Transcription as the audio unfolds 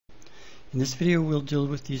In this video, we'll deal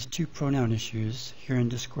with these two pronoun issues here in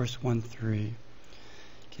Discourse 1.3.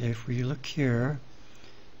 Okay, if we look here,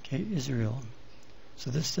 okay, Israel. So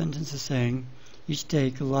this sentence is saying, each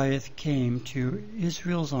day Goliath came to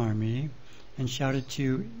Israel's army and shouted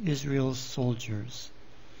to Israel's soldiers.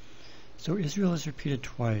 So Israel is repeated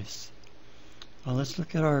twice. Let's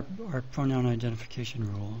look at our pronoun identification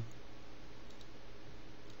rule.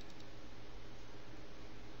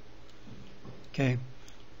 Okay,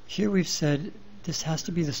 here we've said this has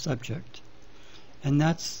to be the subject, and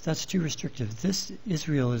that's too restrictive. This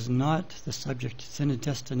Israel is not the subject. It's in a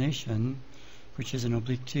destination, which is an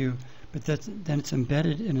oblique 2, but then it's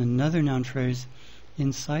embedded in another noun phrase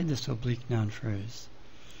inside this oblique noun phrase.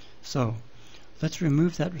 So let's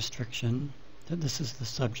remove that restriction, that this is the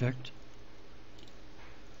subject.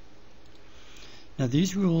 Now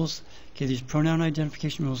these rules, okay, these pronoun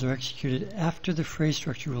identification rules are executed after the phrase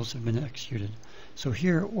structure rules have been executed. So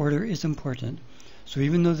here, order is important. So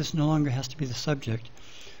even though this no longer has to be the subject,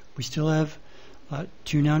 we still have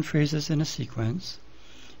two noun phrases in a sequence,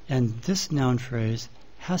 and this noun phrase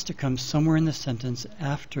has to come somewhere in the sentence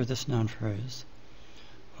after this noun phrase.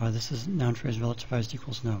 This is noun phrase relativized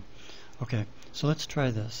equals no. Okay, so let's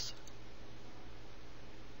try this.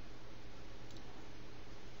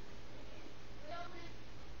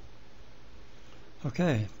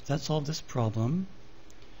 Okay, that solved this problem.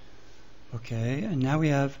 Okay, and now we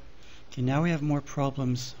have more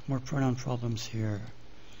problems, more pronoun problems here.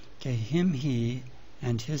 Okay, him, he,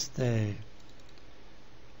 and his, they.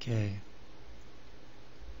 Okay.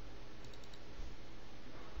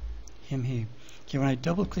 Him, he. Okay, when I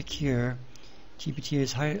double click here, GPT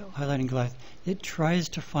is highlighting Goliath. It tries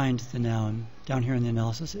to find the noun down here in the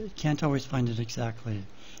analysis. It can't always find it exactly.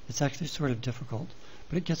 It's actually sort of difficult,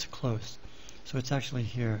 but it gets close. So it's actually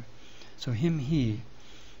here. So him, he.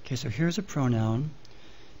 Okay, so here's a pronoun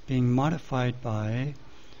being modified by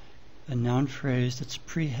a noun phrase that's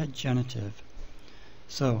pre-head genitive.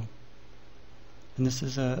 So, and this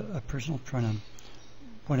is a personal pronoun.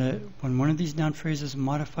 When one of these noun phrases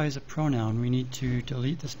modifies a pronoun, we need to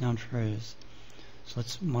delete this noun phrase. So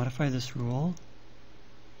let's modify this rule.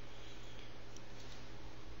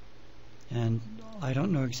 And I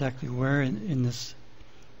don't know exactly where in this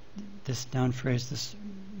noun phrase, this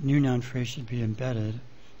new noun phrase should be embedded,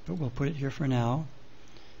 but we'll put it here for now,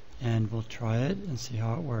 and we'll try it and see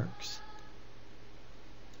how it works.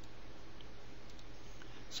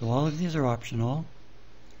 So all of these are optional,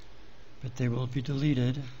 but they will be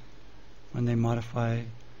deleted when they modify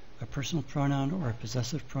a personal pronoun or a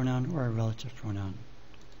possessive pronoun or a relative pronoun.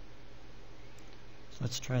 So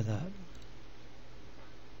let's try that.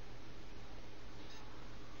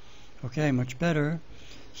 Okay, much better.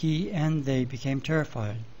 He and they became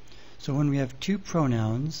terrified. So when we have two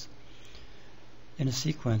pronouns in a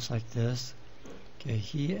sequence like this, okay,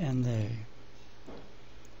 he and they.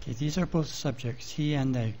 Okay, these are both subjects, he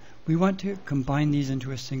and they. We want to combine these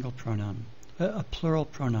into a single pronoun, a plural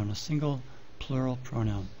pronoun, a single plural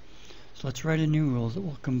pronoun. So let's write a new rule that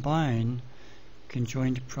will combine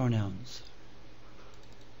conjoined pronouns.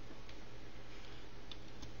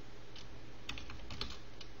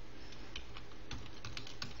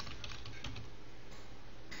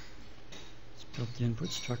 Build the input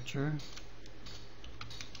structure.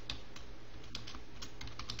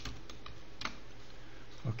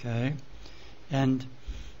 Okay, and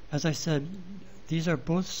as I said, these are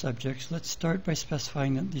both subjects. Let's start by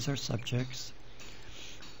specifying that these are subjects.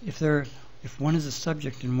 If one is a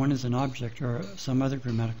subject and one is an object or some other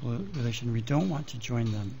grammatical relation, we don't want to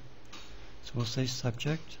join them. So we'll say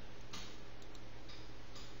subject.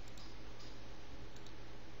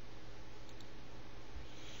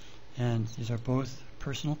 And these are both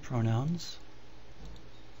personal pronouns.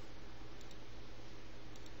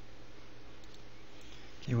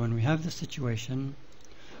 Okay, when we have this situation,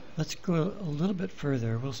 let's go a little bit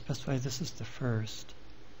further. We'll specify this is the first.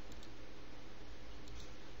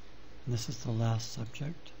 And this is the last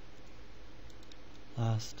subject.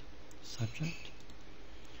 Last subject.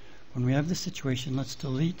 When we have this situation, let's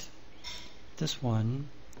delete this one,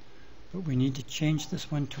 but we need to change this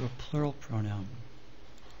one to a plural pronoun.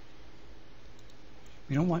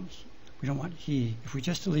 We don't want he. If we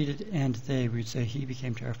just deleted and they, we'd say he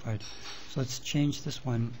became terrified. So let's change this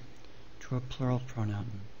one to a plural pronoun.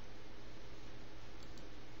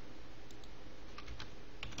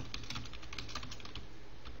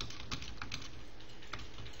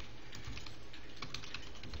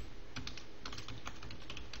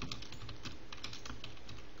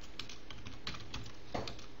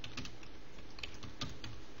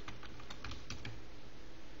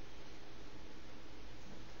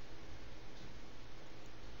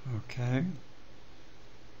 Okay.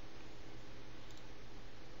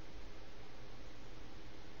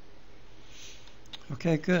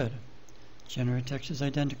 Okay, good. Generate text is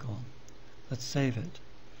identical. Let's save it.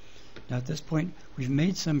 Now at this point, we've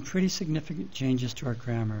made some pretty significant changes to our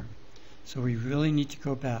grammar. So we really need to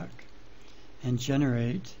go back and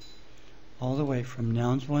generate all the way from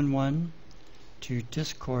nouns 1.1 to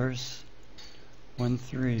discourse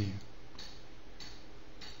 1.3.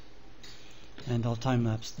 And I'll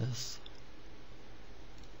time-lapse this.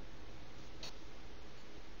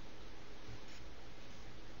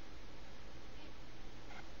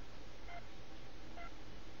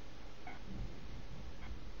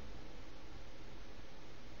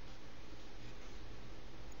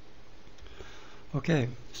 Okay,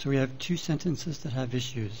 so we have two sentences that have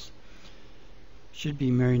issues. Should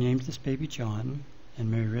be Mary named this baby John,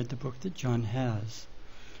 and Mary read the book that John has.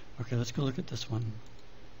 Okay, let's go look at this one.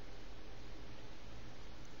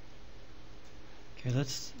 Okay,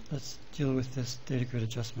 let's deal with this data grid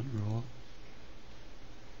adjustment rule.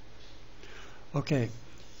 Okay,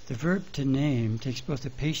 the verb to name takes both a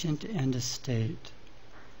patient and a state.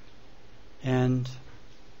 And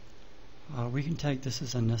we can tag this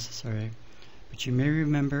as unnecessary. But you may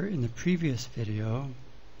remember in the previous video,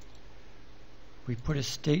 we put a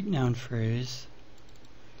state noun phrase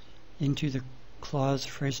into the clause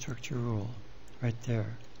phrase structure rule, right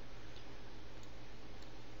there.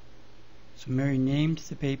 So Mary named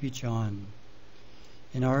the baby John.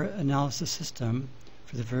 In our analysis system,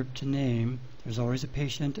 for the verb to name, there's always a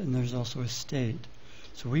patient and there's also a state.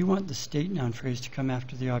 So we want the state noun phrase to come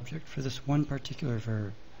after the object for this one particular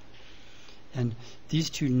verb. And these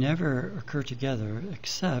two never occur together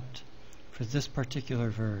except for this particular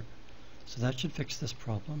verb. So that should fix this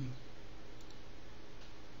problem.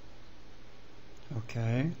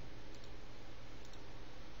 Okay.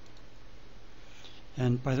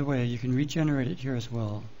 And by the way, you can regenerate it here as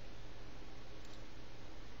well.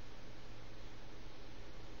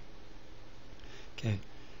 Okay.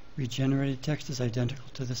 Regenerated text is identical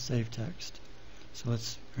to the saved text. So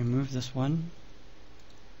let's remove this one.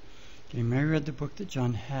 Okay, Mary read the book that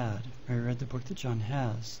John had. Mary read the book that John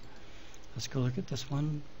has. Let's go look at this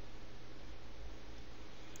one.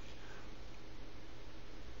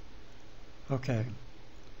 Okay.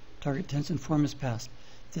 Target tense and form is past.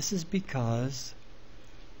 This is because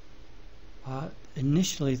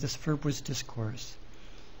initially this verb was discourse.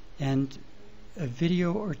 And a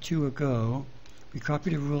video or two ago, we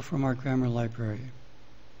copied a rule from our grammar library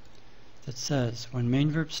that says when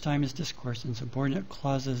main verb's time is discourse and subordinate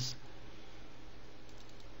clauses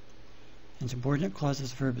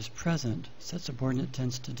verb is present, set subordinate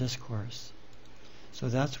tense to discourse. So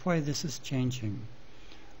that's why this is changing.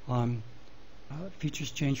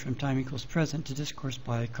 Features change from time equals present to discourse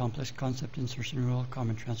by complex concept insertion rule,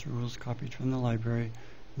 common transfer rules copied from the library,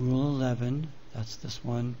 rule 11, that's this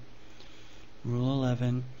one, rule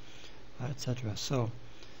 11, etc. So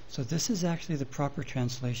this is actually the proper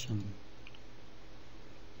translation.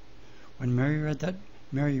 When Mary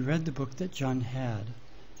read the book that John had.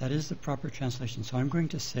 That is the proper translation, so I'm going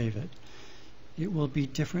to save it. It will be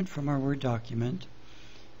different from our Word document,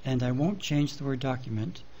 and I won't change the Word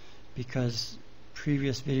document because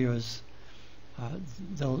previous videos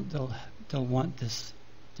they'll want this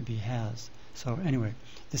to be has. So anyway,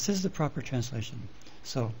 this is the proper translation.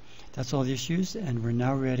 So that's all the issues, and we're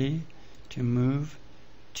now ready to move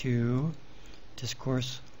to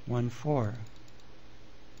Discourse 1.4.